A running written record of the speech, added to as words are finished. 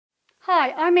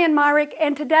Hi, I'm Myrick,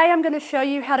 and today I'm going to show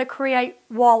you how to create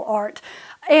wall art.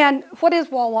 And what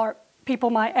is wall art, people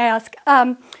might ask?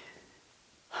 Wall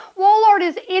art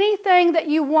is anything that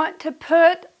you want to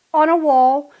put on a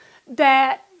wall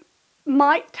that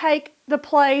might take the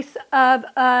place of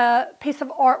a piece of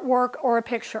artwork or a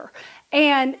picture.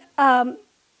 And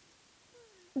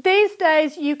these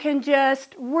days you can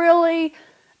just really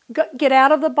get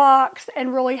out of the box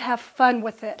and really have fun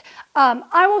with it.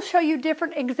 I will show you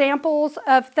different examples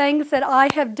of things that I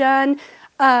have done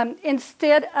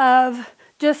instead of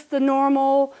just the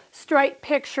normal straight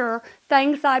picture,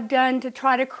 things I've done to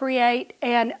try to create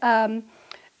and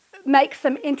make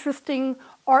some interesting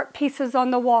art pieces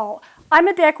on the wall. I'm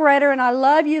a decorator and I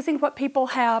love using what people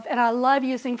have, and I love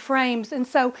using frames. And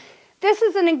so this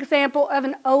is an example of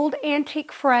an old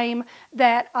antique frame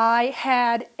that I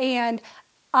had, and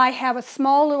I have a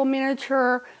small little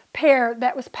miniature pear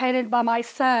that was painted by my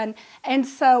son. And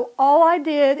so all I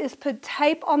did is put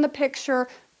tape on the picture,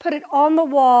 put it on the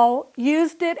wall,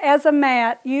 used it as a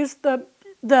mat, used the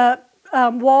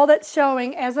wall that's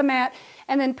showing as a mat,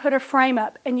 and then put a frame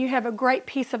up, and you have a great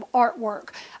piece of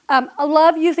artwork. I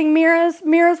love using mirrors.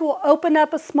 Mirrors will open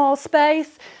up a small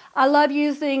space. I love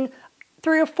using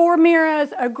 3 or 4 mirrors,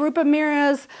 a group of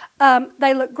mirrors.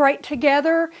 They look great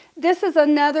together. This is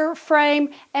another frame,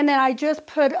 and then I just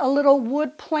put a little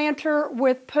wood planter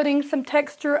with putting some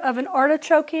texture of an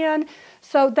artichoke in.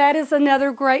 So that is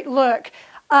another great look.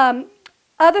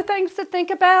 Other things to think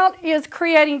about is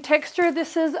creating texture.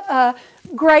 This is a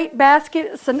great basket.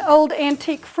 It's an old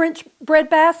antique French bread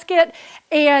basket,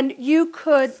 and you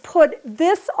could put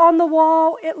this on the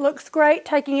wall. It looks great,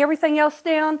 taking everything else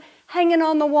down, hanging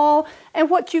on the wall. And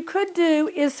what you could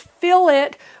do is fill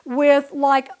it with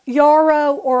like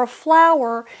yarrow or a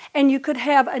flower, and you could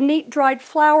have a neat dried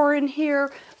flower in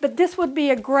here, but this would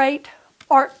be a great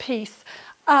art piece.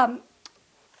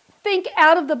 Think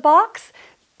out of the box.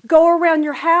 Go around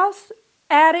your house,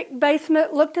 attic,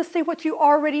 basement, look to see what you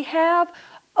already have.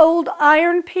 Old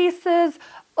iron pieces,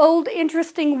 old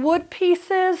interesting wood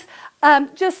pieces.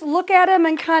 Just look at them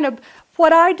and kind of,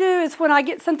 what I do is when I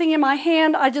get something in my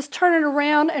hand, I just turn it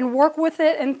around and work with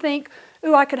it and think,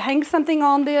 ooh, I could hang something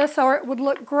on this, or it would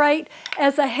look great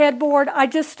as a headboard. I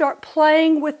just start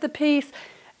playing with the piece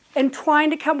and trying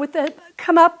to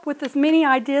come up with as many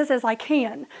ideas as I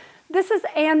can. This is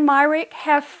Myrick.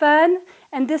 Have fun,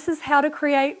 and this is how to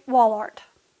create wall art.